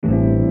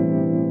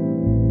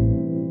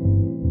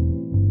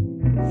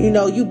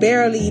You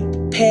barely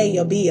pay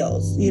your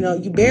bills.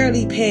 You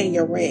barely paying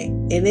your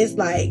rent. And it's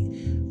like,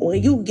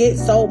 when you get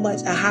so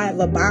much a high of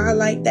a bond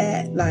like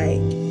that,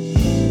 like...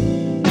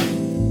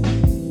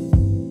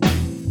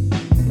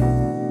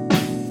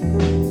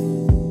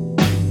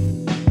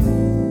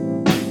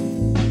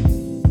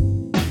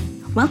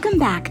 Welcome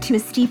back to A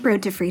Steep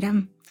Road to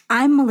Freedom.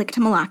 I'm Malikta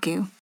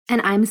Malaku.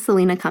 And I'm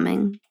Selena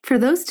Cumming. For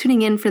those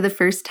tuning in for the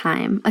first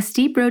time, A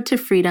Steep Road to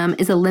Freedom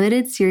is a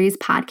limited series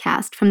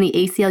podcast from the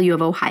ACLU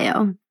of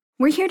Ohio.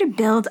 We're here to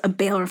build a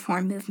bail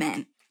reform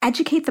movement,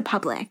 educate the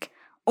public,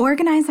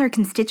 organize our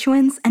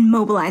constituents, and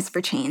mobilize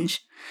for change.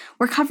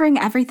 We're covering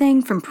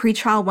everything from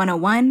pretrial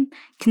 101,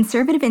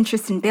 conservative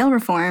interest in bail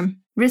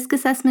reform, risk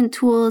assessment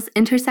tools,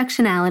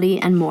 intersectionality,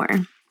 and more.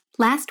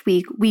 Last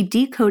week, we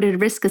decoded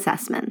risk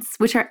assessments,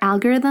 which are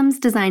algorithms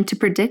designed to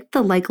predict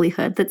the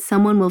likelihood that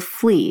someone will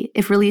flee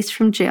if released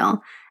from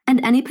jail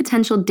and any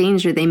potential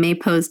danger they may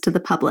pose to the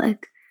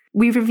public.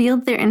 We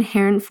revealed their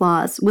inherent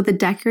flaws with a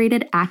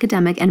decorated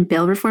academic and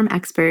bail reform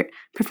expert,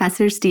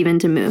 Professor Stephen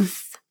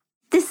DeMuth.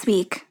 This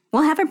week,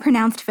 we'll have a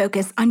pronounced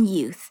focus on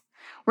youth.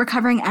 We're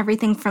covering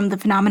everything from the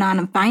phenomenon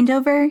of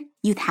bindover,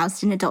 youth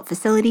housed in adult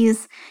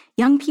facilities,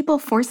 young people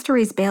forced to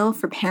raise bail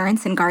for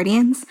parents and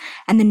guardians,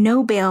 and the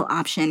no bail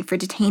option for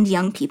detained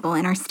young people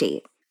in our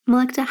state.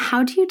 Malikta,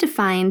 how do you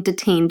define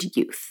detained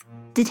youth?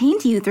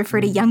 Detained youth refer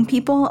to young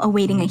people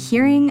awaiting a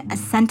hearing, a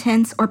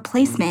sentence, or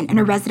placement in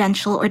a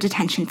residential or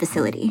detention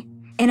facility.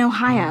 In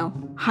Ohio,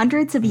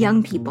 hundreds of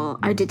young people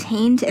are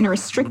detained in a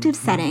restrictive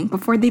setting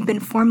before they've been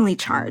formally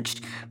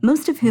charged,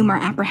 most of whom are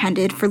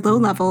apprehended for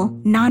low-level,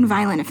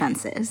 non-violent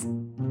offenses.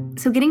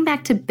 So getting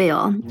back to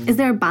bail, is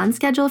there a bond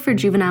schedule for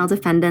juvenile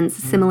defendants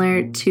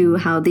similar to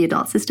how the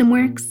adult system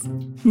works?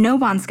 No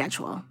bond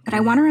schedule, but I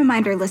want to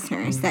remind our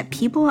listeners that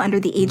people under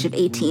the age of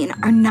 18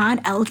 are not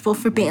eligible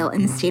for bail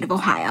in the state of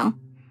Ohio.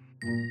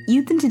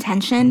 Youth in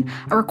detention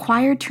are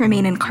required to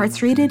remain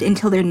incarcerated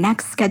until their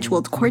next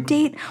scheduled court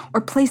date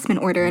or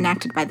placement order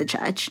enacted by the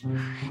judge.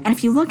 And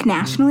if you look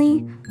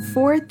nationally,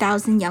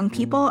 4,000 young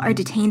people are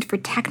detained for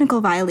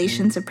technical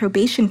violations of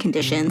probation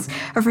conditions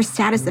or for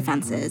status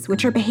offenses,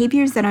 which are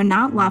behaviors that are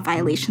not law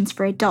violations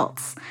for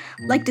adults,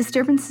 like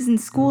disturbances in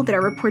school that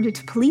are reported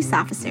to police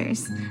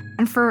officers.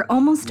 And for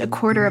almost a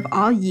quarter of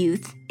all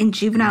youth in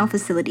juvenile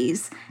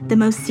facilities, the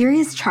most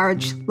serious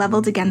charge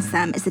leveled against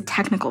them is a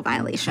technical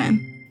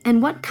violation.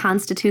 And what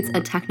constitutes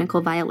a technical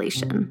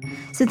violation?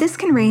 So this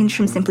can range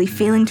from simply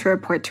failing to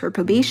report to a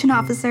probation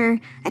officer,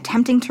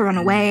 attempting to run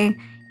away,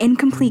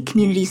 incomplete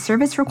community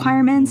service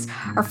requirements,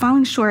 or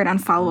falling short on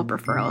follow-up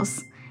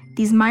referrals.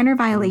 These minor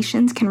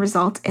violations can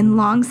result in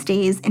long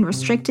stays in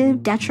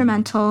restrictive,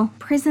 detrimental,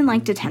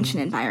 prison-like detention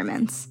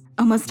environments.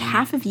 Almost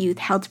half of youth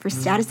held for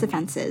status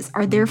offenses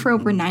are there for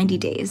over 90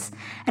 days,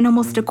 and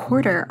almost a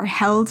quarter are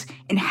held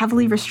in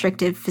heavily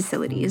restrictive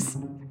facilities.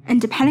 And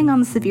depending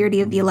on the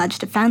severity of the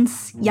alleged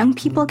offense, young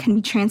people can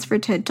be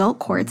transferred to adult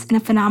courts in a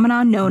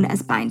phenomenon known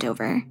as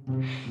bindover.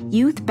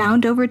 Youth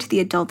bound over to the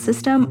adult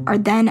system are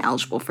then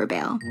eligible for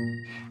bail.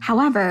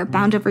 However,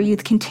 bound-over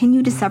youth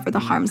continue to suffer the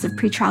harms of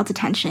pretrial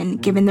detention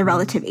given the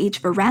relative age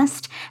of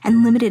arrest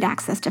and limited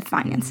access to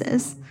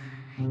finances.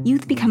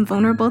 Youth become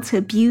vulnerable to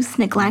abuse,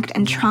 neglect,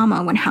 and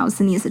trauma when housed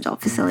in these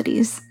adult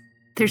facilities.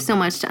 There's so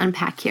much to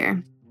unpack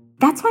here.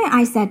 That's why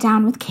I sat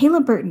down with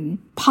Kayla Burton,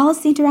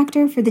 Policy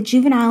Director for the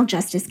Juvenile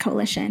Justice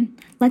Coalition.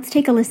 Let's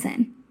take a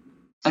listen.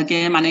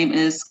 Again, my name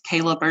is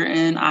Kayla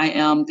Burton. I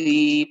am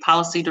the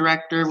Policy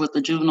Director with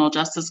the Juvenile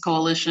Justice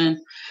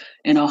Coalition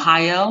in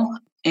Ohio,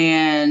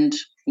 and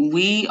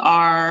we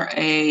are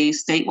a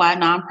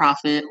statewide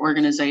nonprofit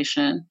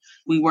organization.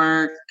 We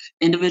work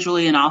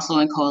individually and also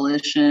in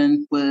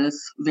coalition with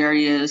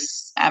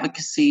various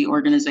advocacy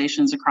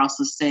organizations across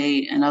the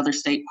state and other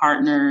state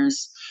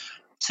partners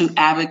to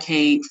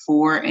advocate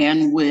for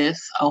and with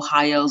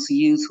Ohio's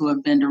youth who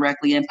have been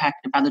directly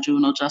impacted by the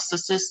juvenile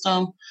justice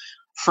system,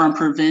 from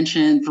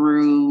prevention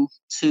through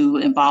to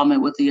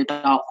involvement with the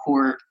adult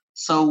court.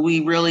 So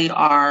we really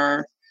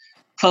are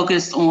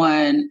focused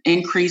on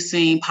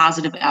increasing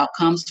positive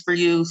outcomes for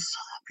youth,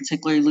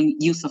 particularly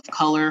youth of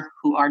color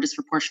who are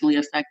disproportionately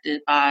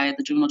affected by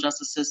the juvenile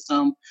justice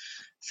system,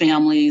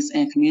 families,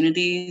 and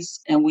communities.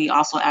 And we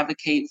also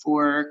advocate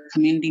for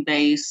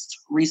community-based,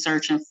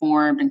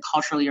 research-informed, and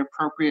culturally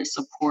appropriate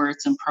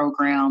supports and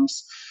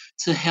programs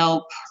to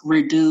help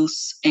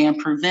reduce and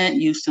prevent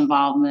youth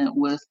involvement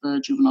with the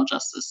juvenile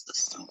justice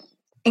system.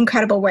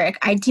 Incredible work.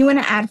 I do want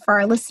to add for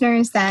our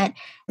listeners that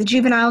the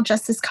Juvenile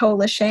Justice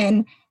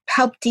Coalition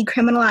helped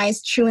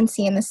decriminalize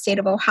truancy in the state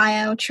of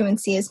Ohio.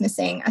 Truancy is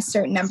missing a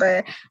certain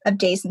number of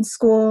days in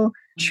school.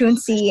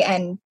 Truancy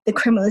and the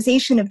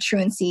criminalization of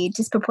truancy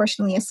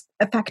disproportionately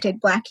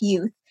affected Black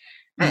youth.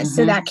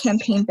 So that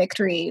campaign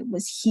victory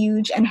was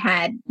huge and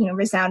had,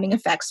 resounding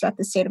effects throughout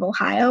the state of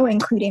Ohio,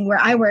 including where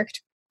I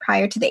worked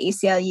prior to the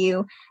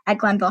ACLU at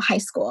Glenville High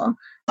School.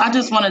 I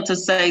just wanted to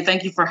say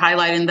thank you for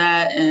highlighting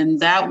that. And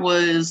that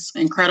was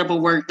incredible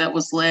work that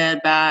was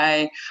led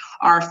by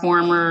our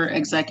former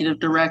executive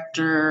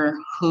director,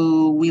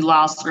 who we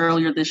lost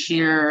earlier this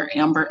year,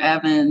 Amber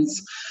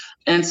Evans.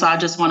 And so I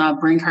just want to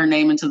bring her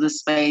name into this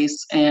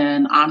space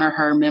and honor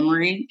her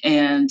memory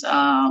and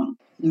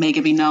make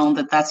it be known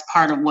that that's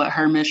part of what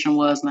her mission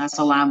was. And that's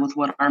aligned with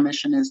what our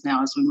mission is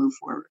now as we move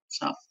forward.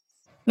 So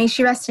may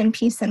she rest in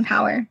peace and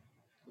power.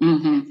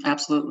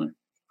 Absolutely.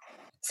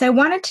 So I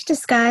wanted to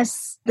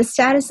discuss the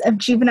status of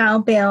juvenile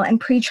bail and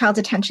pretrial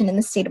detention in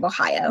the state of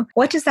Ohio.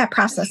 What does that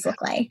process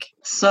look like?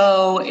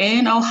 So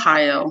in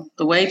Ohio,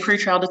 the way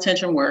pretrial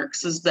detention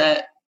works is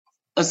that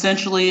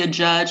essentially a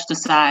judge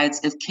decides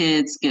if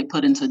kids get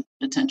put into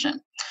detention.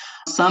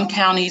 Some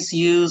counties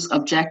use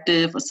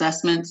objective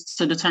assessments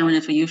to determine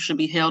if a youth should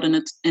be held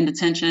in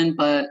detention,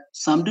 but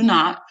some do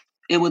not.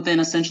 It would then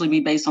essentially be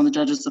based on the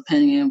judge's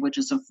opinion, which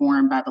is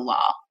informed by the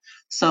law.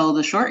 So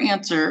the short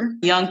answer,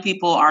 young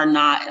people are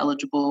not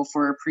eligible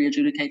for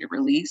pre-adjudicated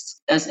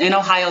release. As in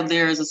Ohio,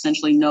 there is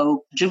essentially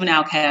no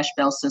juvenile cash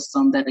bail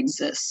system that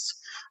exists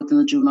within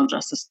the juvenile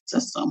justice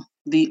system.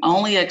 The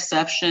only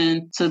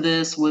exception to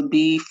this would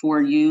be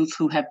for youth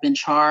who have been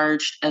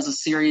charged as a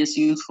serious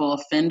youthful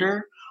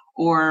offender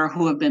or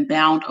who have been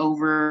bound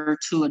over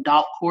to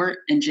adult court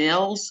and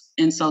jails.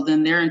 And so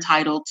then they're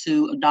entitled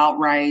to adult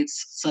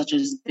rights such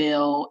as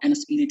bail and a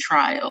speedy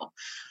trial.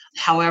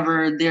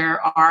 However,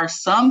 there are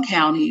some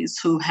counties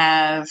who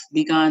have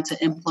begun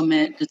to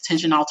implement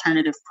detention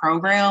alternative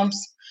programs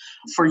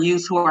for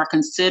youth who are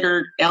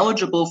considered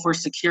eligible for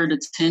secure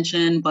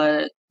detention,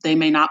 but they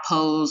may not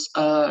pose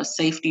a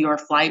safety or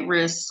flight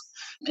risk.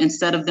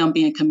 Instead of them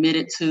being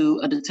committed to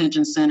a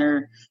detention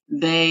center,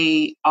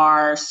 they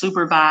are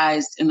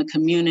supervised in the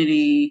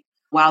community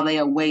while they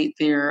await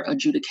their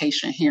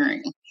adjudication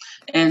hearing.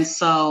 And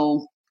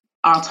so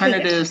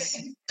alternatives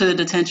to the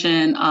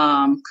detention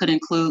could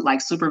include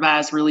like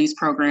supervised release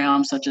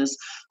programs such as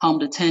home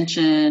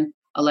detention,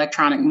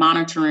 electronic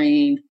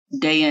monitoring,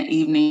 day and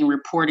evening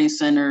reporting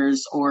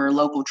centers, or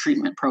local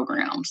treatment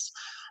programs.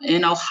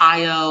 In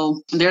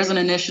Ohio, there's an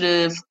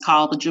initiative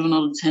called the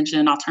Juvenile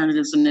Detention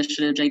Alternatives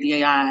Initiative,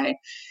 JDAI.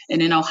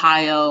 And in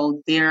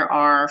Ohio, there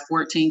are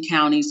 14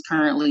 counties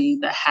currently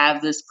that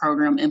have this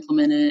program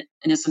implemented.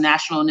 And it's a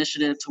national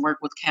initiative to work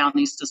with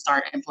counties to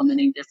start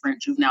implementing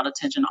different juvenile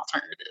detention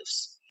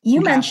alternatives.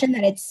 You mentioned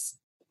that it's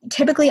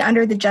typically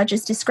under the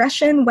judge's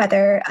discretion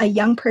whether a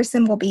young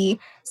person will be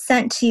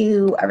sent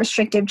to a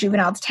restrictive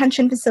juvenile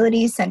detention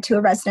facility, sent to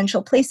a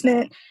residential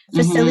placement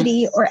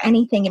facility, or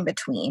anything in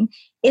between.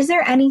 Is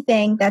there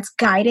anything that's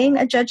guiding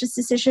a judge's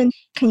decision?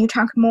 Can you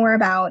talk more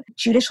about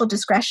judicial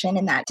discretion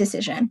in that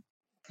decision?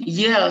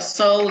 Yeah,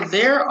 so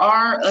there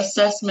are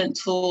assessment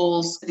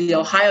tools, the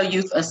Ohio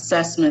Youth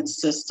Assessment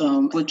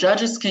System, what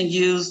judges can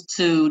use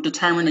to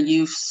determine a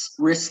youth's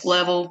risk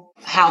level.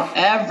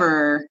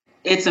 However,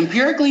 it's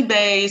empirically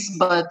based,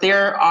 but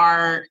there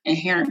are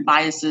inherent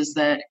biases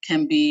that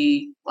can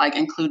be like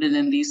included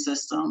in these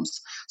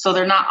systems. So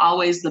they're not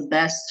always the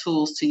best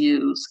tools to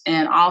use.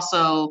 And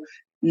also,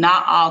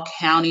 not all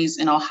counties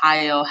in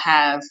Ohio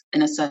have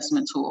an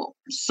assessment tool.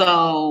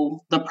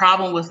 So the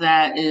problem with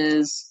that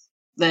is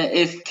that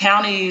if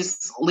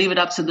counties leave it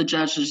up to the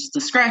judge's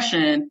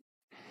discretion,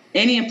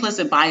 any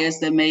implicit bias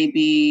that may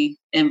be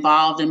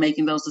involved in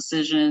making those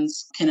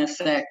decisions can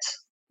affect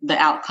the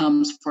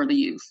outcomes for the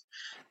youth.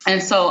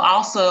 And so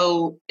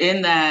also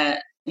in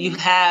that, you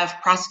have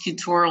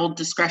prosecutorial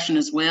discretion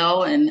as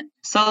well. And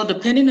so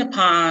depending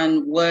upon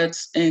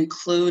what's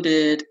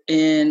included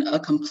in a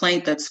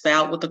complaint that's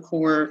filed with the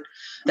court,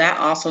 that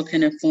also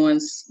can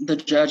influence the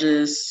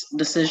judge's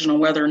decision on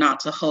whether or not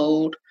to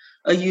hold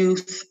a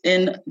youth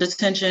in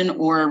detention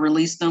or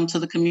release them to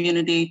the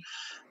community.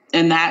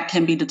 And that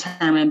can be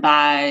determined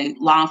by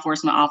law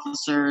enforcement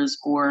officers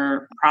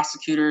or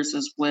prosecutors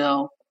as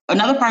well.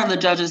 Another part of the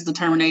judge's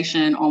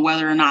determination on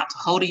whether or not to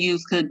hold a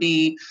youth could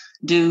be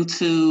due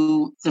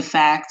to the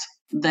fact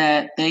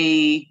that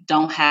they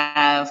don't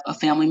have a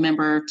family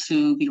member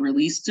to be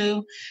released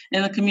to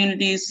in the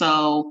community.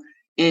 So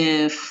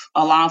if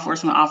a law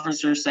enforcement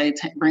officer, say,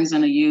 brings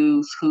in a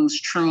youth who's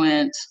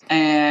truant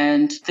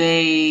and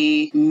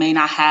they may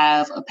not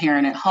have a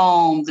parent at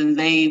home, then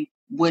they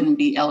wouldn't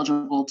be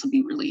eligible to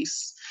be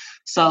released.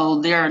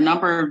 So there are a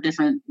number of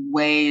different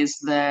ways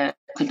that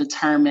could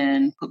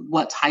determine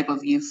what type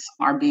of youth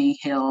are being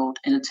held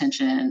in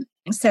detention.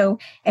 So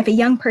if a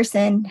young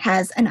person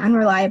has an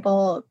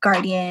unreliable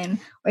guardian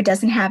or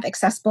doesn't have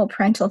accessible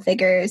parental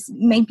figures,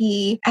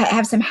 maybe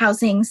have some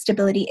housing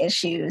stability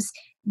issues,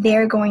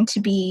 they're going to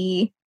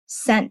be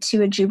sent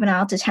to a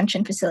juvenile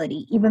detention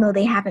facility, even though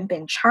they haven't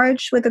been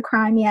charged with a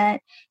crime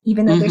yet,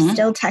 even though they're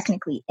still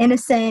technically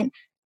innocent,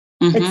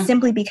 but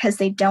simply because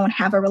they don't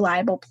have a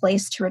reliable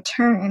place to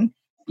return.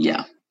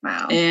 Yeah.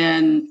 Wow.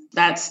 And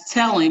that's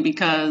telling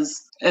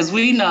because, as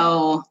we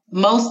know,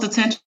 most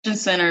detention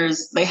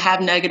centers, they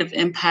have negative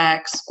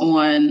impacts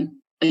on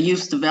a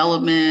youth's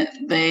development.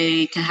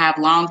 They can have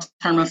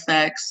long-term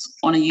effects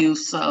on a youth.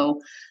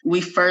 So we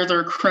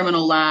further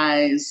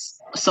criminalize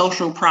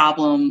social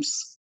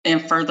problems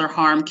and further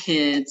harm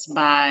kids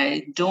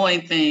by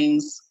doing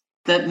things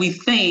that we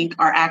think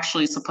are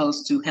actually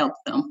supposed to help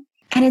them.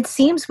 And it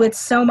seems with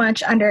so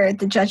much under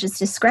the judge's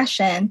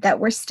discretion that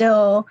we're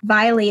still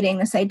violating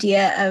this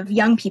idea of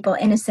young people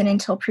innocent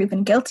until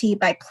proven guilty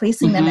by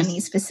placing them in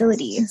these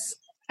facilities.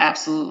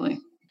 Absolutely.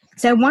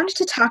 So I wanted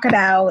to talk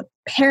about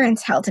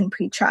parents held in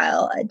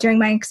pretrial. During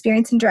my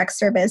experience in direct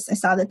service, I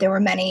saw that there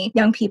were many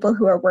young people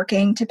who are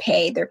working to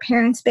pay their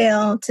parents'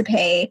 bail, to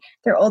pay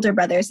their older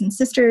brothers and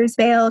sisters'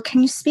 bail.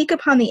 Can you speak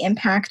upon the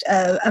impact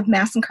of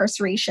mass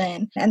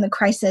incarceration and the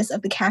crisis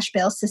of the cash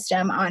bail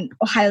system on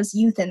Ohio's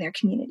youth and their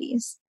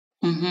communities?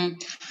 I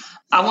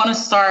want to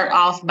start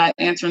off by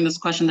answering this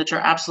question that you're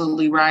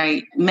absolutely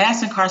right.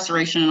 Mass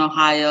incarceration in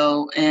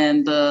Ohio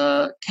and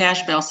the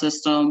cash bail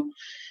system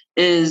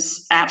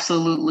is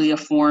absolutely a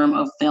form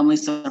of family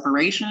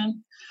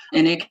separation,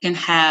 and it can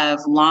have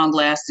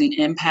long-lasting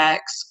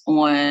impacts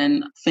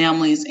on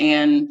families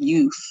and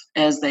youth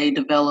as they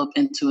develop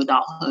into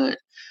adulthood.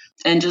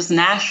 And just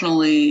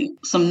nationally,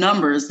 some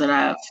numbers that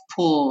I've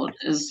pulled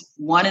is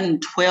 1 in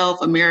 12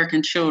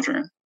 American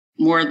children,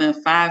 more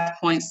than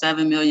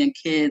 5.7 million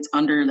kids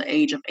under the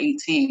age of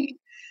 18,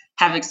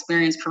 have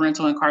experienced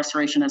parental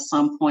incarceration at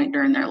some point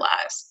during their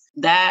lives.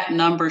 That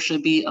number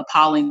should be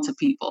appalling to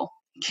people.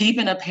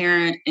 Keeping a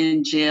parent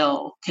in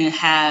jail can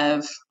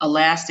have a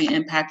lasting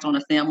impact on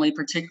a family,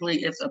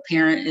 particularly if a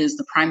parent is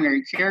the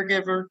primary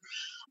caregiver.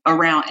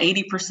 Around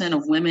 80%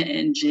 of women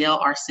in jail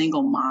are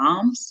single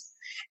moms.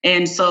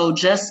 And so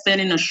just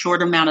spending a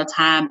short amount of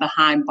time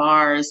behind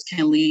bars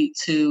can lead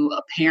to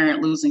a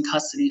parent losing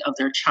custody of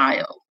their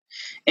child.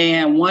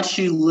 And once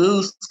you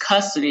lose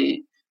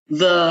custody,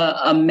 the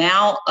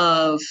amount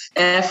of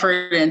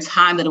effort and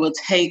time that it would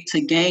take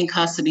to gain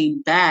custody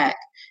back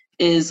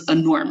is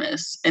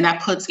enormous. And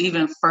that puts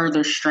even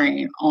further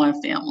strain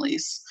on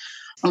families.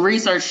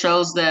 Research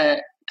shows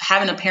that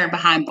having a parent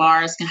behind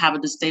bars can have a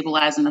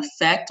destabilizing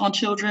effect on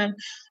children.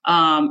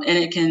 And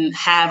it can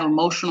have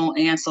emotional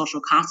and social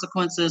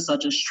consequences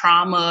such as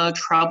trauma,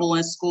 trouble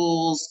in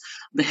schools,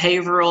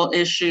 behavioral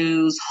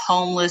issues,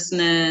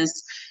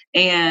 homelessness,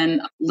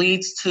 and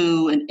leads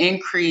to an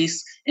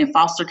increase in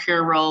foster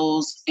care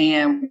roles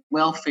and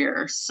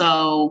welfare.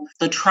 So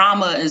the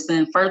trauma is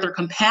then further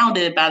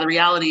compounded by the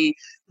reality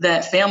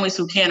that families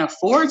who can't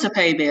afford to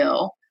pay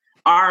bail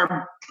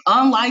are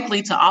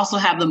unlikely to also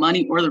have the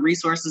money or the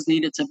resources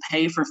needed to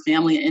pay for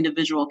family and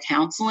individual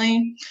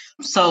counseling.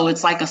 So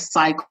it's like a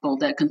cycle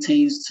that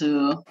continues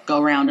to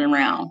go round and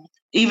round.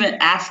 Even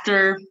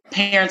after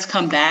parents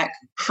come back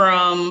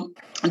from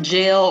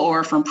jail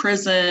or from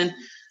prison,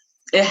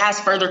 it has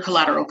further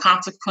collateral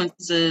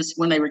consequences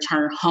when they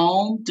return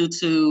home due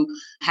to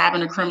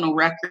having a criminal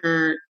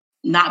record,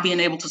 not being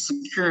able to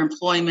secure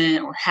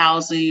employment or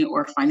housing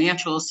or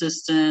financial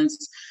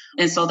assistance.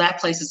 And so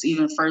that places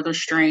even further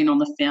strain on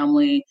the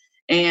family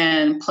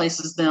and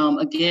places them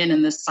again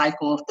in this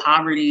cycle of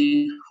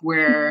poverty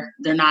where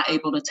they're not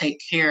able to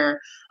take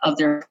care of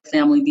their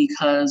family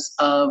because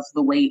of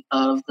the weight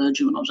of the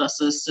juvenile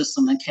justice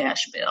system and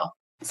cash bail.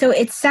 So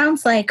it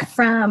sounds like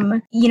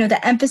from, the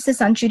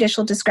emphasis on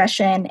judicial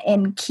discretion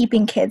in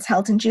keeping kids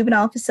held in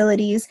juvenile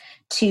facilities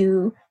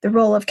to the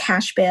role of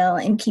cash bail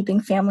in keeping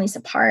families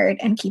apart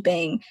and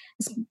keeping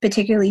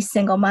particularly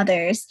single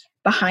mothers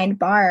behind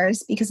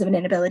bars because of an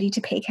inability to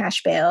pay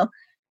cash bail,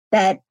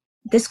 that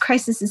this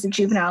crisis is a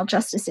juvenile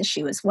justice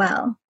issue as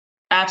well.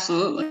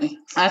 Absolutely.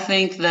 I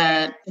think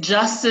that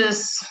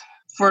justice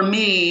for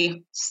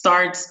me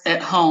starts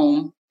at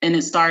home and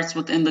it starts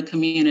within the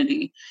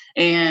community.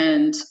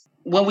 And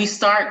when we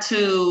start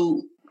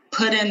to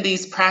put in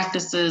these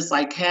practices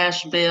like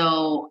cash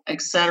bail, et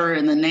cetera,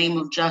 in the name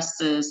of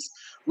justice,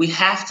 we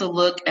have to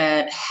look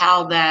at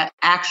how that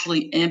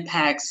actually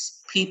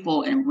impacts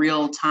people in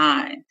real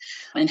time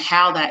and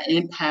how that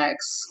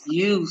impacts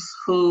youth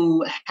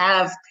who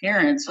have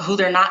parents who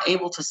they're not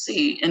able to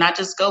see. And I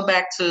just go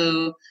back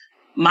to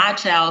my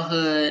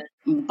childhood.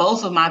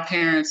 Both of my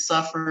parents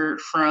suffered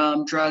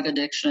from drug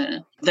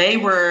addiction. They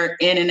were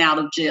in and out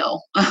of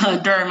jail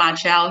during my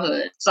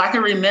childhood. So I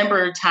can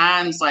remember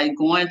times like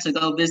going to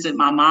go visit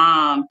my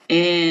mom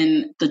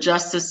in the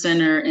Justice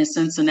Center in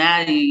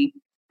Cincinnati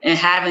and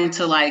having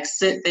to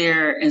sit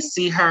there and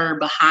see her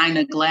behind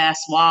a glass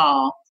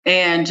wall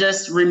and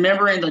just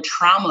remembering the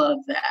trauma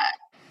of that.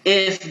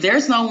 If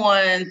there's no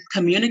one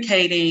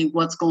communicating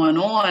what's going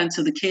on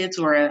to the kids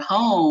who are at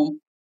home,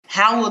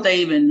 how will they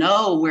even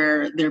know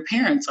where their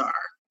parents are,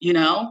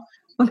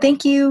 Well,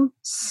 thank you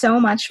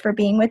so much for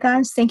being with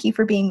us. Thank you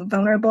for being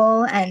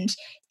vulnerable. And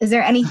is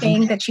there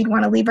anything that you'd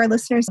want to leave our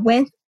listeners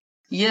with?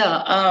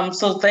 Yeah,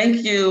 so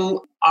thank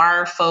you.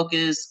 Our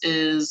focus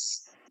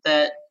is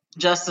that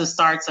justice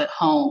starts at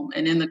home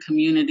and in the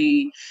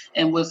community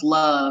and with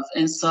love.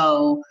 And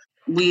so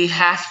we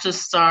have to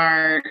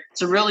start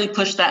to really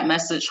push that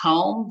message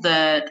home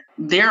that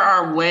there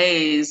are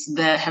ways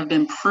that have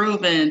been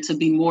proven to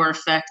be more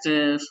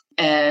effective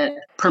at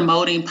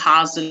promoting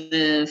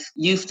positive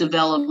youth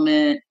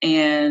development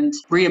and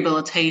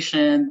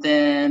rehabilitation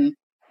than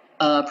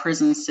a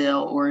prison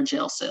cell or a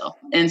jail cell.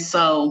 And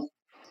so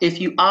If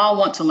you all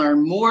want to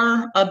learn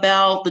more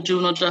about the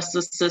juvenile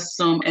justice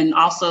system and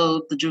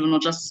also the Juvenile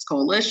Justice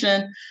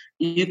Coalition,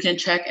 you can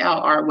check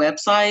out our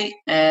website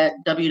at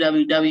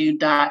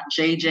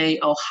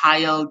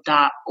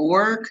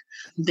www.jjohio.org.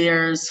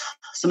 There's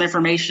some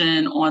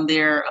information on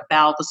there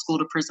about the school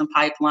to prison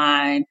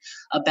pipeline,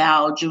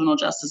 about juvenile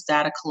justice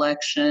data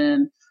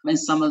collection, and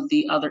some of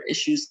the other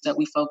issues that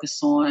we focus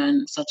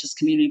on, such as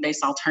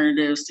community-based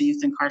alternatives to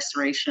youth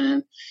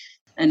incarceration.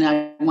 And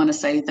I want to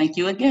say thank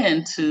you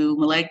again to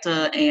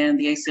Melekta and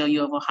the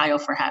ACLU of Ohio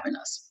for having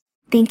us.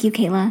 Thank you,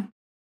 Kayla.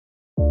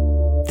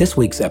 This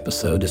week's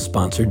episode is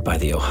sponsored by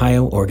the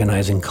Ohio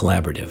Organizing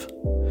Collaborative.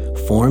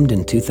 Formed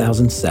in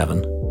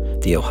 2007,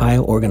 the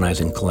Ohio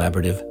Organizing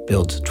Collaborative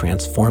builds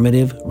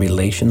transformative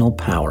relational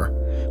power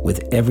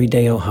with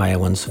everyday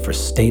Ohioans for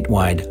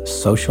statewide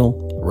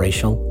social,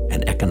 racial,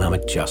 and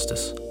economic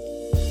justice.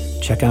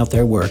 Check out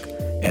their work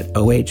at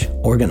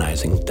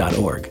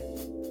ohorganizing.org.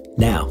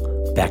 Now,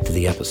 back to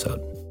the episode.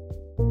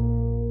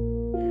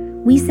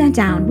 We sat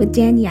down with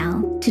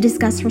Danielle to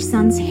discuss her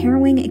son's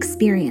harrowing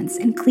experience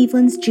in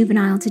Cleveland's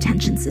juvenile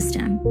detention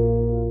system.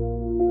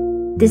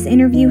 This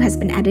interview has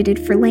been edited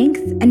for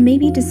length and may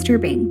be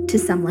disturbing to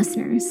some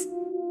listeners.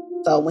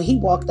 So when he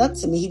walked up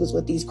to me, he was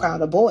with these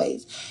crowd of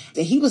boys.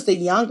 And he was the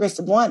youngest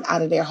one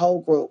out of their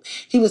whole group.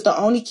 He was the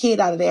only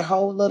kid out of their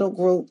whole little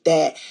group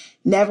that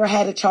never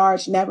had a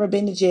charge, never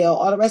been to jail.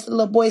 All the rest of the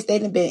little boys,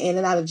 they'd been in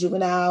and out of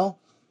juvenile,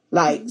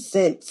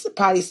 since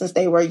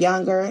they were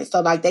younger.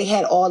 So they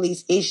had all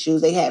these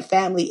issues. They had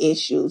family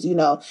issues,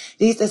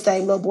 These the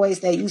same little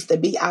boys that used to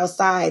be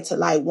outside to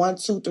 1,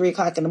 2, 3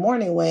 o'clock in the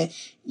morning when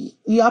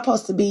y'all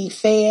supposed to be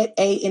fed,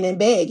 ate, and in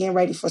bed getting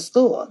ready for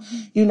school,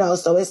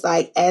 So it's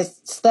as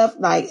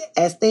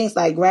things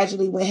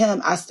gradually with him,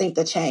 I think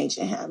the change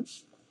in him.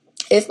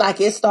 It's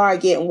it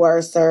started getting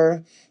worse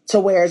to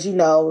where,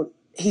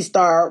 he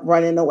started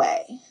running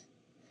away.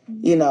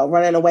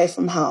 Running away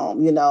from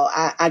home.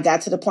 I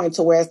got to the point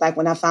to where it's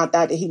when I found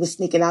out that he was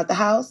sneaking out the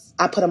house,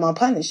 I put him on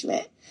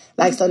punishment.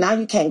 So now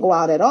you can't go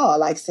out at all,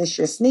 since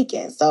you're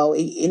sneaking. So,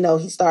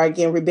 he started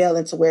getting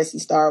rebelling to where he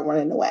started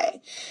running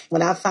away.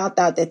 When I found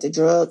out that the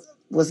drug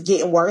was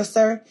getting worse,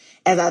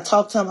 as I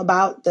talked to him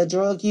about the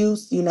drug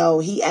use,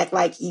 he act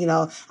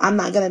I'm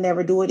not going to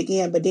never do it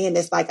again. But then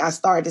it's I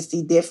started to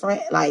see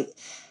different,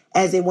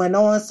 as it went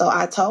on. So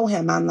I told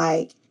him, I'm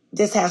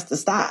this has to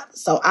stop.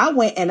 So I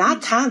went and I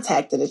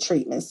contacted a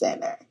treatment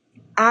center.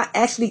 I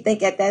actually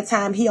think at that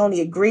time he only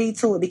agreed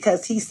to it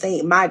because he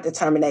seen my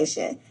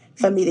determination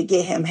for me to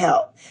get him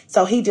help.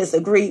 So he just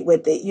agreed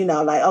with it,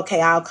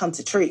 okay, I'll come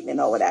to treatment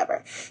or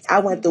whatever.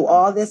 I went through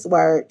all this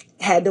work,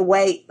 had to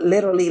wait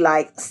literally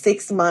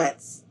 6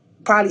 months,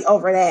 probably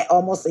over that,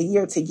 almost a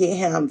year to get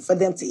him, for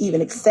them to even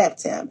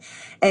accept him.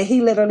 And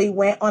he literally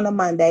went on a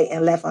Monday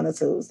and left on a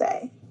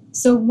Tuesday.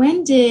 So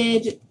when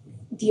did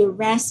the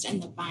arrest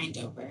and the bind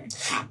over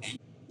happen?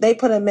 They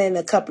put him in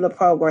a couple of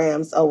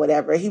programs or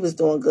whatever. He was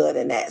doing good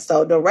in that.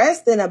 So the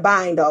arrest and the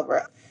bind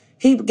over,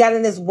 he got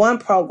in this one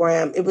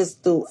program. It was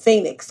through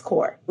Phoenix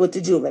Court with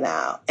the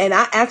juvenile. And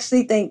I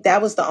actually think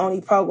that was the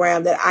only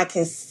program that I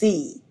can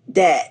see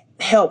that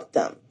helped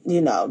them,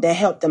 that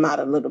helped them out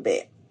a little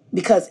bit.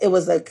 Because it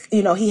was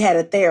he had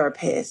a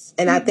therapist.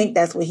 And I think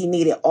that's what he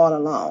needed all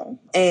along.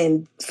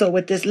 And so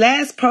with this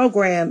last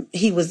program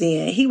he was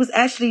in, he was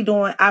actually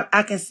doing,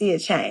 I can see a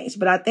change.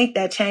 But I think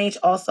that change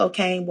also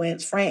came when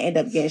his friend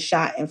ended up getting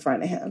shot in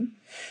front of him.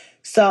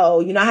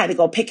 So, I had to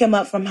go pick him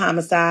up from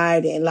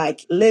homicide. And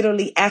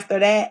literally after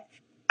that,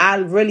 I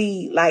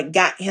really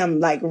got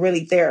him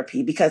really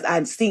therapy because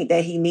I'd seen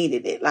that he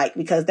needed it.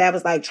 Because that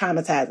was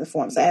traumatizing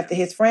for him. So after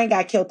his friend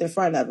got killed in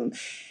front of him,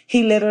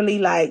 he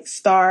literally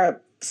started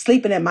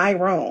sleeping in my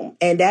room.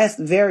 And that's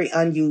very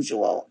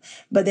unusual.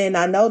 But then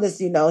I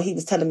noticed, he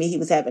was telling me he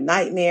was having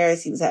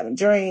nightmares. He was having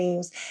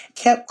dreams.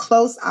 Kept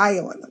close eye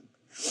on him.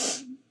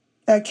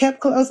 I kept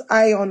close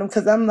eye on him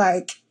because I'm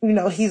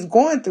he's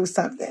going through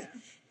something.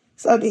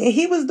 So then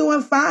he was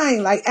doing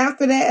fine.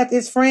 After that, after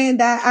his friend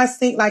died, I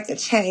think a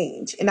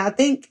change. And I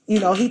think,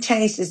 he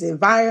changed his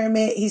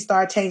environment. He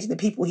started changing the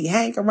people he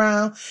hang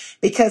around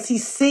because he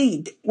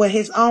see with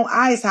his own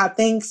eyes how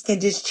things can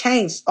just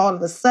change all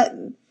of a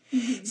sudden.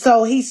 Mm-hmm.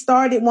 So he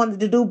started wanting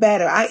to do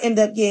better. I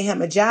ended up getting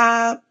him a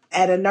job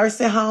at a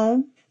nursing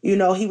home.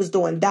 He was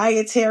doing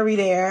dietary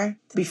there.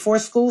 Before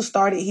school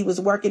started, he was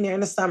working there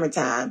in the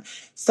summertime.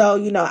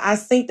 So, I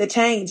think the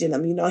change in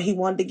him. He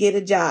wanted to get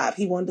a job.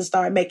 He wanted to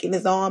start making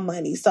his own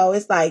money. So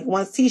it's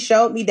once he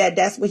showed me that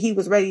that's what he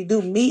was ready to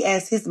do, me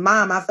as his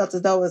mom, I felt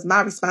as though it was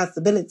my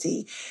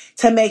responsibility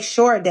to make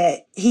sure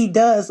that he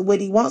does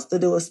what he wants to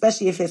do,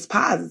 especially if it's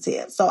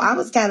positive. So I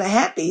was kind of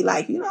happy,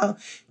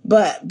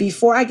 But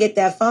before I get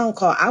that phone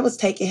call, I was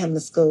taking him to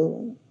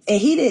school.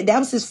 And that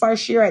was his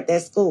first year at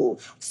that school.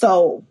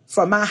 So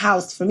from my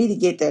house, for me to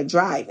get there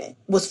driving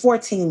was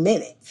 14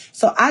 minutes.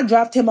 So I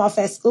dropped him off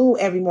at school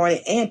every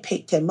morning and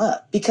picked him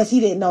up because he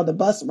didn't know the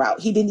bus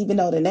route. He didn't even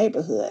know the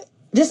neighborhood.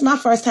 This is my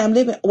first time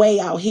living way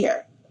out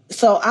here.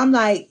 So I'm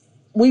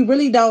we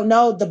really don't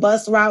know the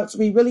bus routes.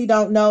 We really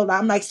don't know.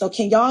 I'm like, so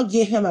can y'all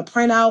give him a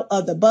printout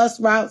of the bus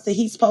routes that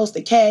he's supposed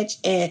to catch?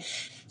 And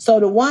so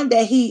the one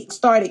that he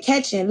started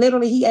catching,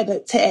 literally he had to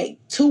take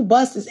 2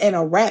 buses and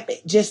a rapid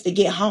just to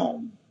get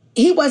home.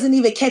 He wasn't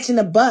even catching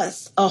the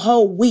bus a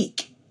whole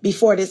week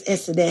before this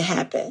incident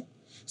happened.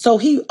 So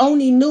he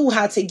only knew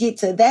how to get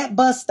to that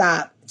bus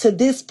stop to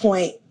this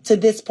point to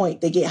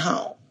get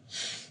home.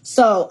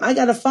 So I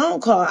got a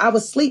phone call. I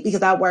was asleep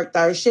because I worked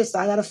third shift. So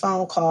I got a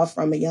phone call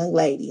from a young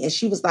lady, and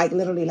she was like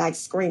literally like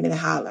screaming and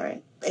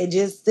hollering. And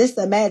just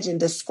imagine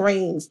the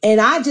screams.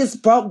 And I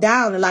just broke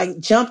down and like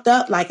jumped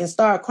up like and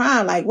started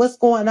crying. Like, what's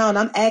going on?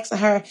 I'm asking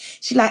her.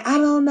 She like, I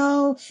don't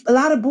know. A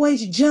lot of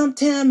boys jumped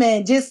him.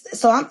 And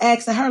so I'm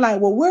asking her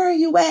like, well, where are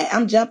you at?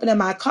 I'm jumping in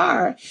my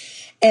car.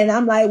 And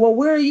I'm like, well,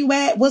 where are you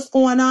at? What's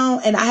going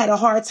on? And I had a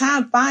hard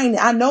time finding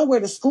it. I know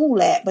where the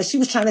school at, but she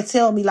was trying to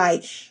tell me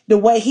like the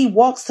way he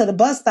walks to the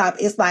bus stop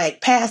is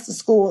like past the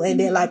school and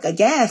then like a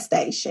gas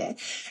station.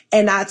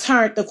 And I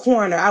turned the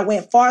corner. I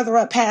went farther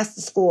up past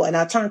the school and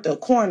I turned the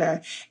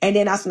corner. And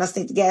then that's when I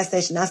seen the gas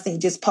station. I seen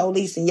just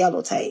police and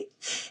yellow tape,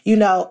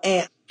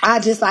 and I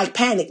just like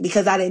panicked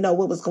because I didn't know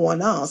what was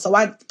going on. So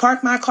I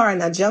parked my car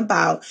and I jump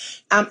out.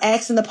 I'm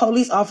asking the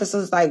police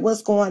officers like,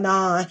 what's going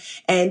on?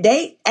 And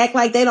they act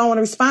like they don't want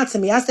to respond to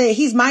me. I said,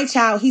 he's my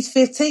child. He's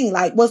 15.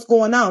 Like, what's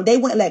going on? They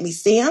wouldn't let me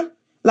see him.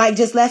 Like,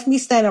 just left me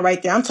standing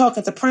right there. I'm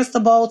talking to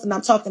principals and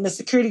I'm talking to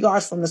security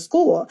guards from the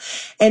school.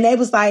 And they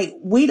was like,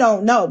 we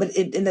don't know.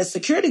 And the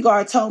security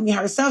guard told me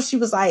herself, she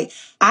was like,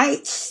 I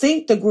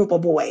synced the group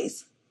of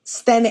boys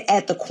standing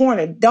at the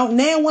corner. Don't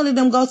now one of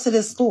them go to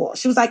this school.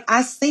 She was like,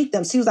 I synced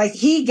them. She was like,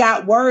 he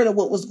got word of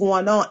what was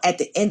going on at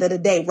the end of the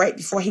day, right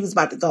before he was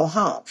about to go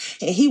home.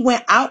 And he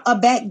went out a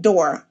back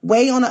door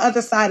way on the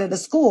other side of the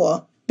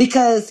school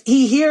because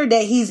he hear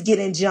that he's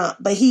getting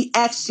jumped, but he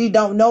actually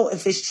don't know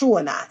if it's true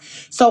or not.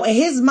 So in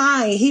his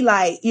mind, he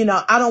like,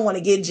 I don't want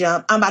to get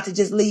jumped. I'm about to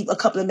just leave a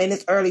couple of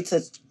minutes early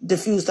to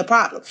diffuse the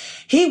problem.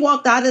 He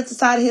walked out at the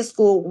side of his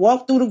school,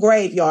 walked through the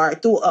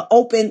graveyard, through an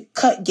open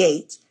cut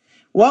gate,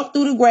 walked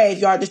through the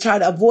graveyard to try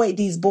to avoid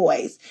these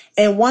boys.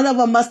 And one of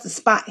them must have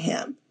spotted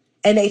him.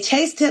 And they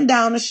chased him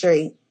down the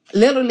street,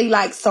 literally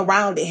like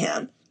surrounded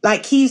him.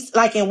 Like he's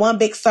like in one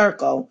big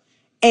circle.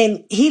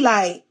 And he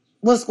like,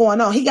 what's going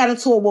on? He got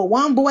into it with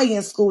one boy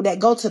in school that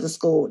go to the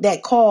school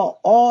that called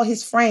all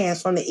his friends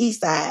from the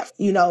east side.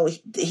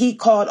 He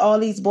called all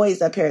these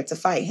boys up here to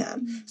fight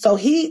him. So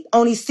he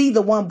only see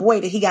the one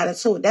boy that he got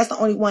into it. That's the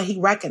only one he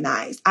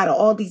recognized out of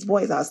all these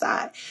boys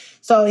outside.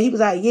 So he was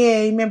like,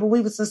 yeah, remember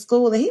we was in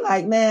school? And he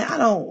like, man, I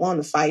don't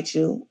want to fight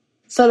you.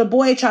 So the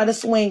boy tried to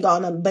swing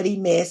on him, but he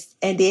missed.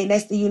 And then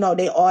next thing you know,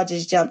 they all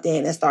just jumped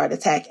in and started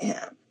attacking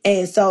him.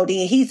 And so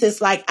then he's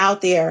just like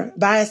out there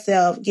by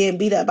himself getting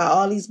beat up by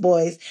all these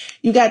boys.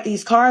 You got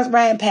these cars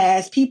riding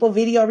past, people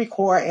video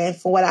recording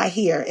for what I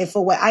hear. And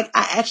for what I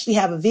actually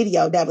have a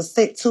video that was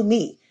sent to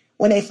me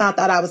when they found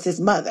out I was his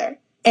mother.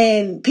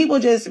 And people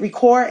just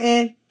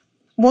recording.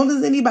 When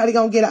was anybody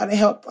going to get out and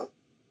help him?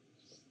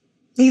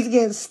 He's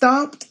getting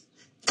stomped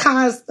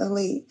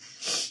constantly.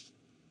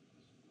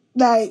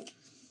 Like,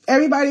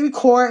 everybody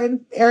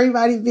recording,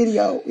 everybody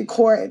video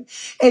recording.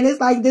 And it's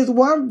like this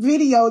one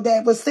video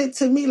that was sent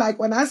to me, like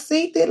when I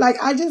seen it, like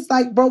I just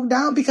like broke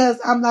down because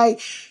I'm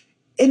like,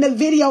 in the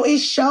video, it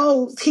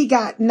shows he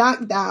got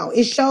knocked down.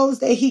 It shows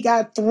that he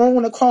got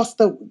thrown across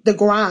the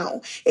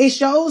ground. It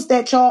shows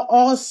that y'all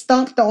all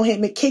stumped on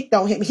him and kicked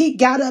on him. He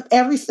got up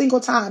every single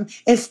time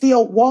and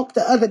still walked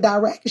the other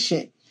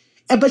direction.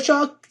 But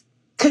y'all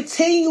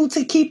continue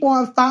to keep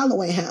on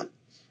following him.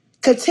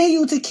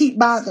 Continue to keep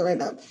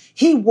bothering him.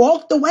 He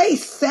walked away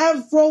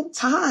several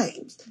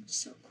times.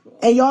 So cool.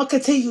 And y'all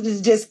continue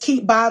to just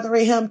keep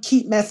bothering him,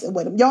 keep messing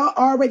with him. Y'all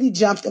already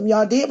jumped him.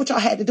 Y'all did what y'all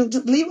had to do.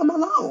 Just leave him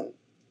alone.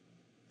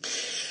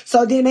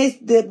 So then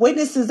the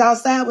witnesses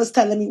outside was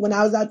telling me when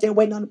I was out there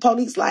waiting on the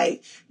police,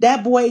 like,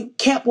 that boy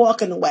kept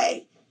walking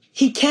away.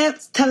 He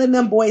kept telling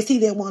them boys he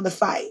didn't want to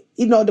fight.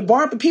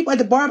 The people at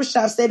the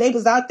barbershop said they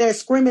was out there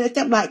screaming at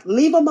them, like,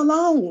 leave him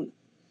alone.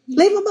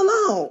 Leave him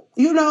alone.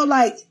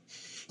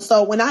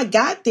 So when I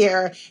got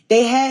there,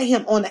 they had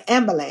him on the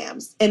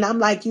ambulance. And I'm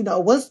like,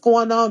 what's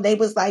going on? They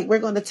was like, we're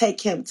going to take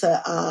him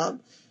to,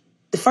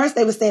 first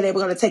they were saying they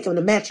were going to take him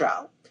to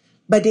Metro.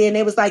 But then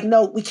they was like,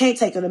 no, we can't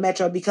take him to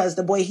Metro because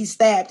the boy he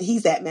stabbed,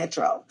 he's at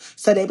Metro.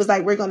 So they was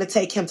like, we're going to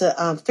take him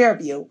to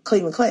Fairview,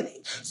 Cleveland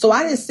Clinic. So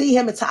I didn't see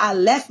him until I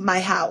left my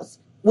house,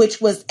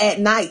 which was at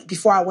night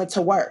before I went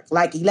to work,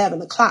 like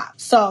 11 o'clock.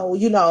 So,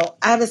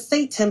 I haven't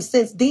synced him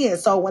since then.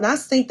 So when I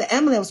synced the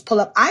ambulance pull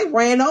up, I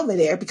ran over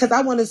there because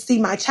I wanted to see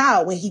my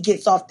child when he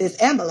gets off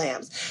this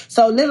ambulance.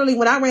 So literally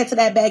when I ran to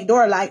that back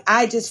door, like,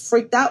 I just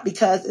freaked out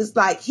because it's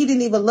like he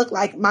didn't even look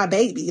like my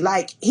baby.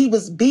 Like, he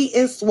was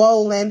beaten,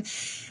 swollen.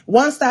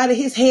 One side of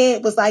his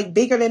head was like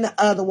bigger than the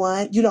other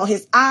one.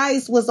 His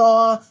eyes was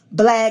all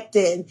blacked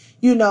and,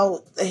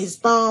 his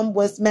thumb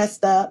was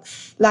messed up.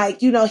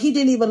 Like, he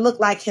didn't even look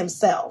like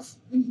himself.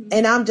 Mm-hmm.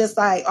 And I'm just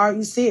like, are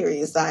you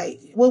serious?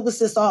 Like, what was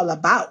this all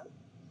about?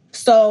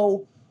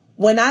 So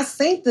when I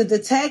synced the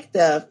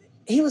detective,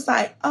 he was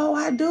like, oh,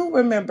 I do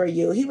remember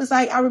you. He was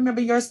like, I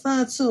remember your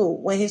son too.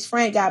 When his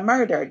friend got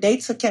murdered, they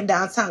took him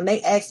downtown.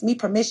 They asked me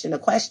permission to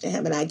question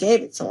him, and I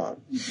gave it to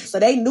him. So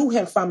they knew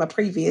him from a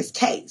previous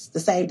case, the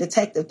same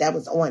detective that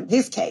was on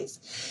his case.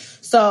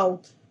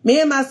 So me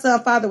and my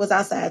son's father was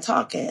outside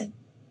talking,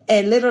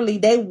 and literally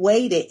they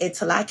waited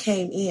until I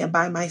came in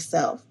by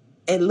myself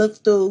and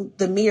looked through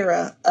the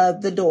mirror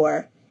of the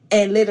door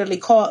and literally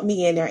called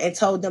me in there and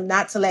told them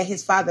not to let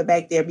his father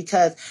back there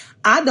because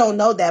I don't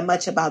know that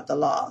much about the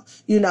law.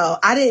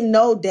 I didn't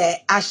know that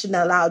I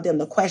shouldn't allow them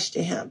to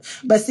question him.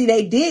 But see,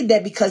 they did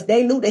that because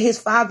they knew that his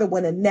father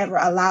would have never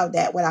allowed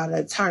that without an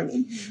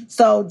attorney.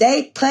 So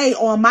they play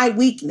on my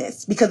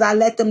weakness because I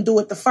let them do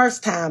it the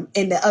first time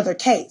in the other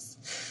case.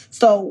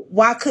 So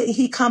why couldn't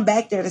he come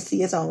back there to see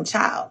his own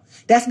child?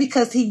 That's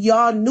because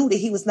y'all knew that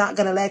he was not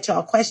going to let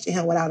y'all question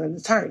him without an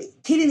attorney.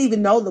 He didn't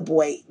even know the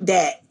boy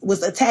that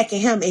was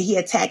attacking him, and he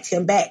attacked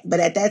him back.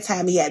 But at that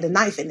time, he had the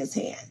knife in his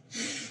hand.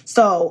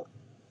 So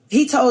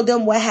he told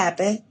them what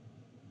happened.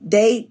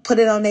 They put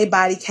it on their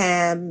body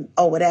cam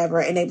or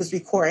whatever, and they was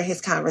recording his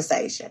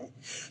conversation.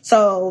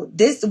 So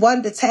this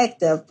one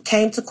detective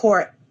came to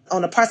court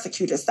on the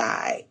prosecutor's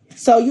side.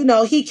 So,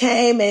 he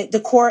came at the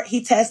court,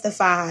 he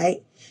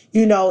testified.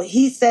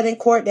 He said in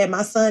court that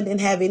my son didn't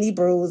have any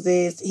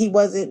bruises.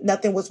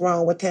 Nothing was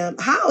wrong with him.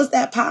 How is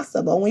that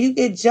possible when you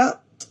get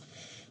jumped?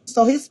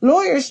 So his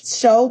lawyers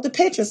showed the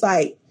pictures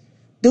like,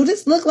 do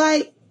this look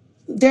like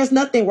there's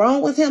nothing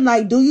wrong with him?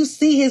 Like, do you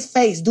see his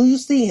face? Do you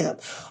see him?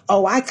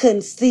 Oh, I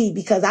couldn't see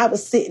because I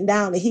was sitting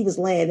down and he was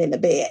laying in the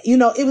bed.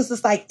 It was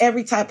just like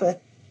every type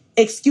of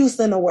excuse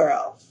in the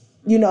world,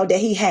 that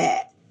he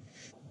had.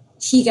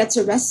 He gets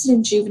arrested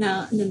in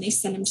juvenile, and then they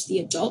send him to the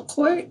adult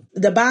court.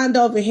 The bond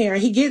over here,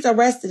 he gets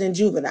arrested in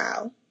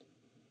juvenile.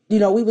 We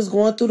was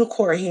going through the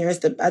court hearings.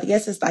 I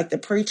guess it's like the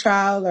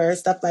pretrial or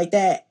stuff like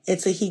that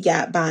until he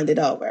got bonded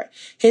over.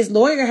 His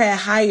lawyer had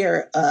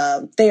hired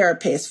a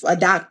therapist, a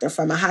doctor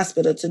from a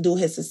hospital to do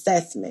his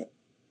assessment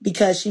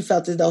because she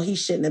felt as though he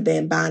shouldn't have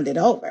been bonded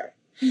over.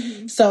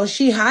 Mm-hmm. So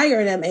she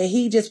hired him, and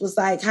he just was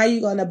like, how you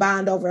going to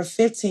bond over a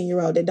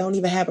 15-year-old that don't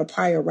even have a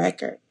prior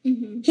record?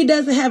 Mm-hmm. He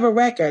doesn't have a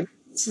record.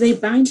 So they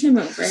bind him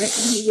over, and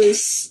he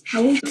was,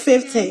 how old?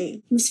 15.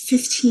 He was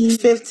 15.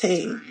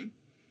 15.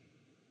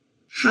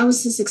 How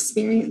was his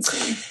experience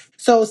there?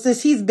 So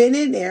since he's been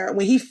in there,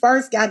 when he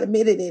first got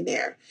admitted in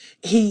there,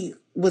 he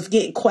was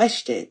getting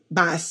questioned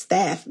by a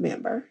staff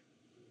member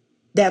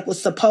that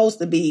was supposed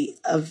to be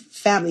a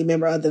family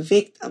member of the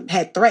victim,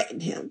 had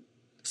threatened him.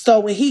 So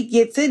when he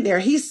gets in there,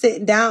 he's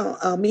sitting down.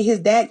 Me and his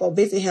dad go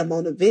visit him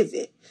on a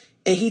visit.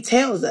 And he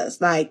tells us,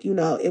 like,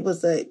 it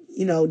was a,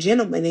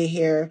 gentleman in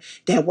here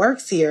that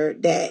works here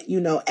that,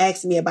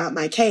 asked me about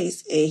my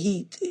case. And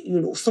he,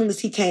 as soon as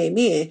he came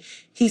in,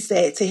 he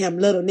said to him,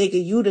 little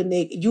nigga, you the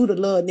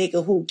little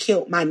nigga who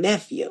killed my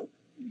nephew.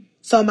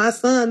 So my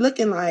son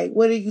looking like,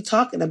 what are you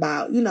talking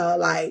about?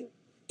 Like,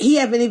 he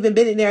haven't even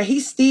been in there.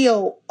 He's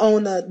still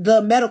on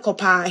the medical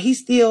pod. He's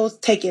still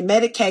taking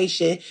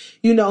medication.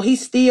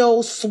 He's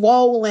still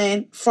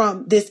swollen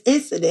from this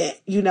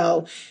incident,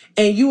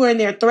 and you were in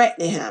there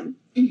threatening him.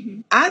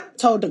 Mm-hmm. I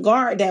told the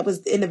guard that was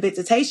in the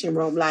visitation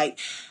room, like,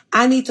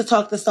 I need to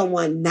talk to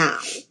someone now.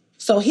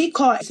 So he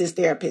called his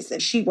therapist,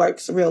 and she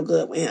works real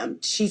good with him.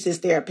 She's his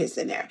therapist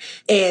in there.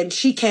 And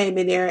she came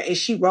in there and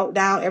she wrote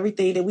down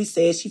everything that we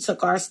said. She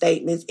took our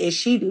statements, and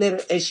she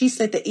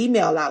sent the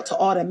email out to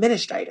all the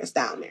administrators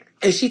down there.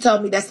 And she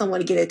told me that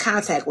someone to get in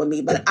contact with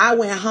me. But I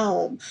went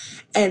home,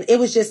 and it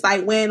was just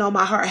like weighing on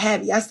my heart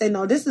heavy. I said,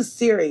 no, this is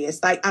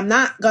serious. Like, I'm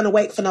not going to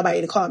wait for nobody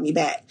to call me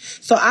back.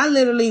 So I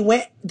literally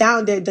went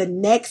down there the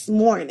next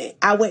morning.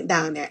 I went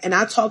down there and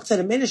I talked to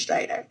the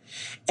administrator.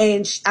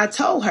 And I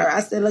told her, I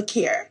said, look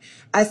here.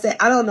 I said,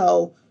 I don't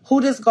know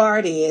who this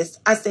guard is.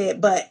 I said,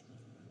 but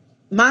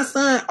my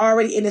son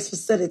already in this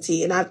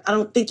facility, and I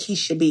don't think he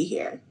should be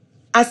here.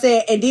 I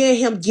said, and then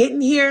him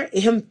getting here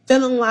and him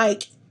feeling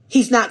like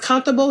he's not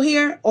comfortable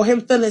here, or him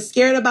feeling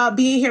scared about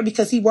being here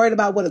because he worried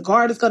about what a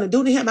guard is going to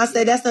do to him. I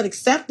said, that's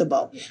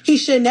unacceptable. He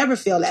should never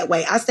feel that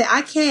way. I said,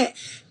 I can't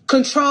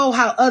control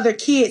how other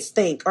kids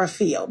think or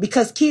feel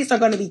because kids are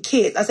going to be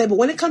kids. I said, but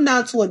when it comes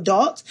down to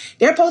adults,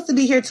 they're supposed to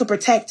be here to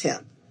protect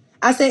him.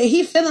 I said,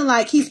 he feeling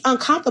like he's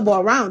uncomfortable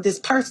around this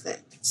person.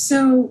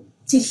 So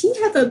did he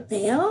have a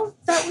bail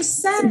that was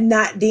set?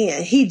 Not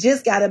then. He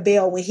just got a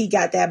bail when he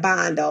got that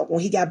bond over,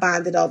 when he got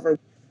bonded over.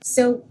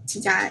 So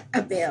he got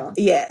a bail?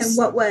 Yes. And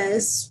what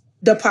was?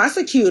 The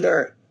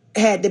prosecutor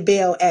had the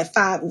bail at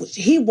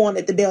he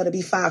wanted the bail to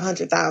be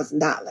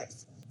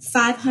 $500,000.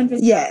 $500,000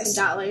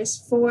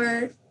 yes.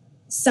 For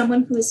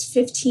someone who is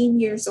 15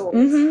 years old,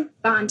 mm-hmm.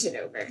 bonded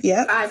over.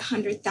 Yep.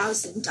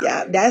 $500,000.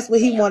 Yeah, that's what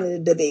he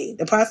wanted it to be.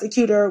 The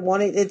prosecutor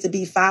wanted it to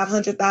be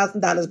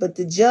 $500,000, but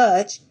the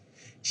judge,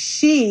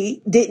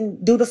 she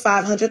didn't do the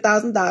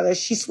 $500,000.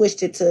 She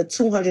switched it to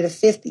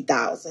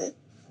 $250,000.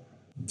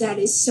 That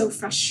is so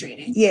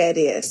frustrating. Yeah, it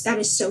is. That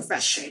is so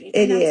frustrating.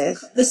 It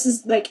is. This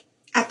is like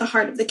at the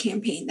heart of the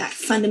campaign, that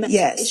fundamental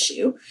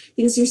issue,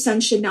 because your son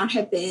should not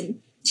have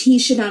been he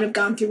should not have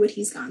gone through what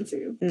he's gone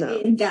through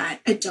in that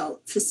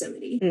adult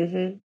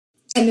facility.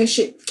 And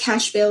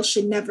cash bail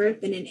should never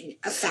have been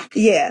a factor.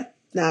 Yeah.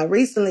 Now,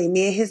 recently,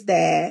 me and his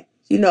dad,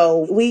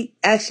 we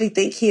actually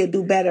think he'll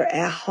do better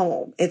at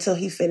home until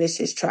he finishes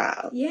his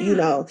trial,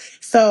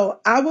 So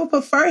I would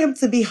prefer him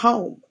to be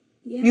home,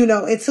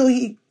 until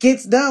he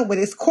gets done with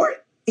his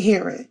court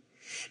hearing.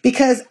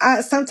 Because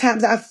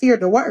sometimes I fear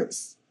the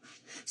worst.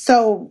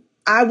 So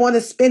I want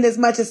to spend as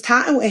much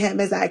time with him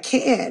as I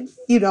can,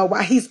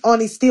 while he's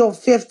only still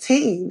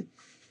 15.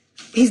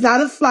 He's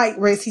not a flight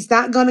risk. He's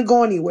not going to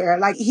go anywhere.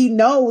 Like, he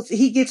knows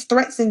he gets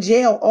threats in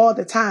jail all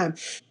the time.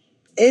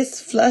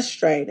 It's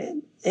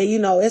frustrating.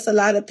 And, it's a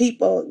lot of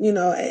people,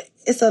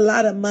 it's a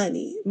lot of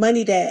money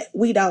that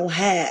we don't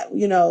have.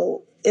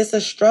 It's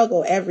a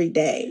struggle every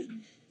day.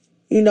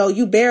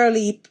 You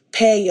barely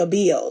pay your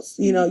bills.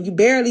 You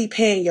barely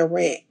paying your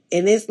rent.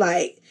 And it's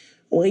like,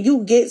 when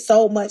you get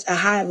so much a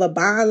high of a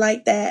bond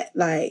like that,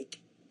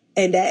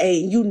 and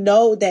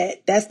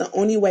that's the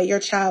only way your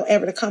child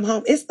ever to come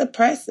home, it's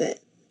depressing.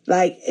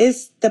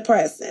 It's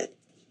depressing.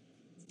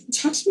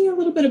 Talk to me a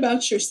little bit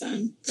about your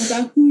son,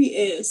 about who he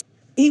is.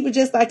 He was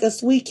just like a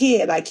sweet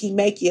kid. He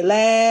make you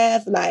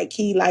laugh.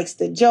 He likes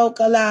to joke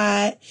a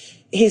lot.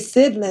 His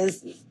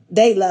siblings,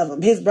 they love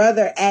him. His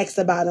brother asks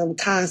about him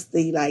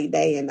constantly,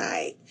 day and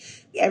night.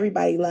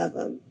 Everybody love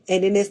him.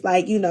 And then it's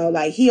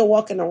he'll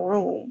walk in a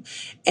room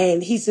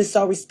and he's just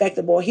so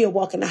respectable. He'll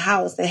walk in the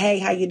house and, hey,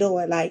 how you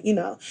doing?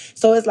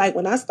 So it's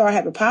when I start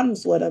having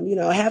problems with him,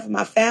 half of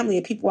my family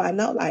and people I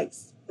know,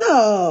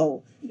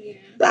 no. Yeah.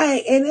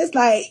 And it's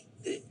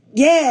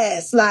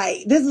yes,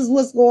 this is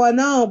what's going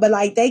on.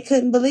 But they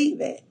couldn't believe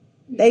it.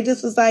 They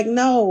just was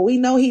no, we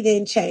know he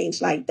didn't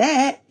change like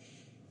that.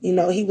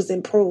 He was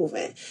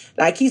improving.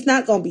 He's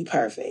not going to be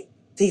perfect.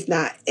 He's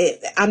not.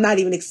 I'm not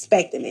even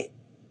expecting it,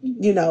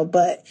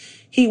 but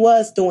he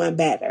was doing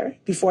better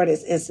before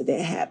this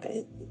incident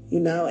happened,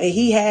 and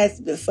he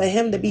has, for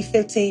him to be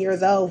 15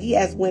 years old, he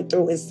has went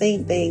through and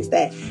seen things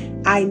that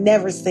I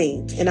never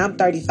seen. And I'm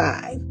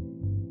 35.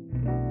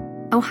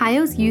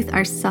 Ohio's youth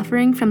are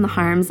suffering from the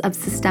harms of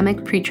systemic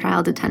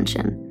pretrial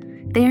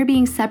detention. They are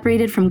being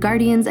separated from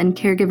guardians and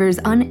caregivers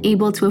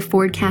unable to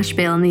afford cash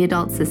bail in the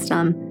adult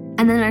system,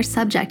 and then are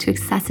subject to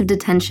excessive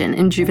detention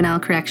in juvenile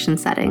correction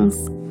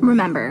settings.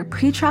 Remember,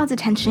 pretrial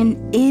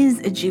detention is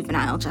a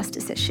juvenile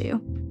justice issue.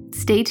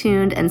 Stay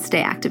tuned and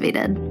stay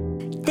activated.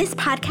 This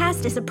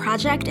podcast is a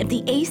project of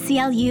the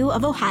ACLU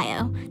of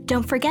Ohio.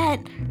 Don't forget,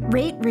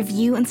 rate,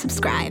 review, and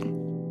subscribe.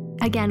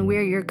 Again,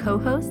 we're your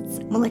co-hosts,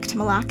 Malik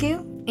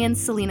Tamalaku and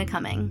Selena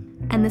Cumming.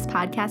 And this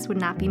podcast would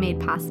not be made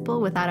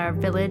possible without our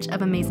village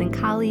of amazing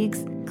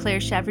colleagues, Claire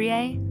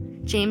Chevrier,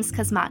 James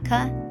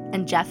Kosmatka,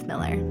 and Jeff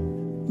Miller.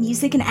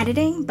 Music and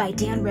editing by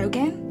Dan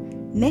Rogan.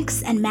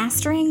 Mix and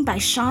mastering by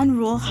Sean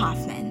Rule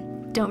Hoffman.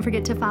 Don't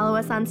forget to follow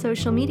us on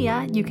social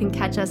media. You can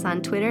catch us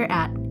on Twitter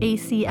at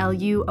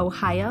ACLU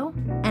Ohio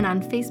and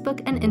on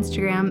Facebook and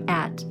Instagram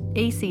at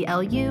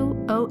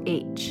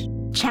ACLUOH.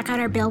 Check out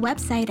our bail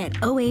website at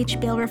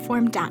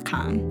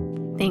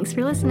ohbailreform.com. Thanks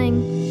for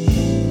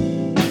listening.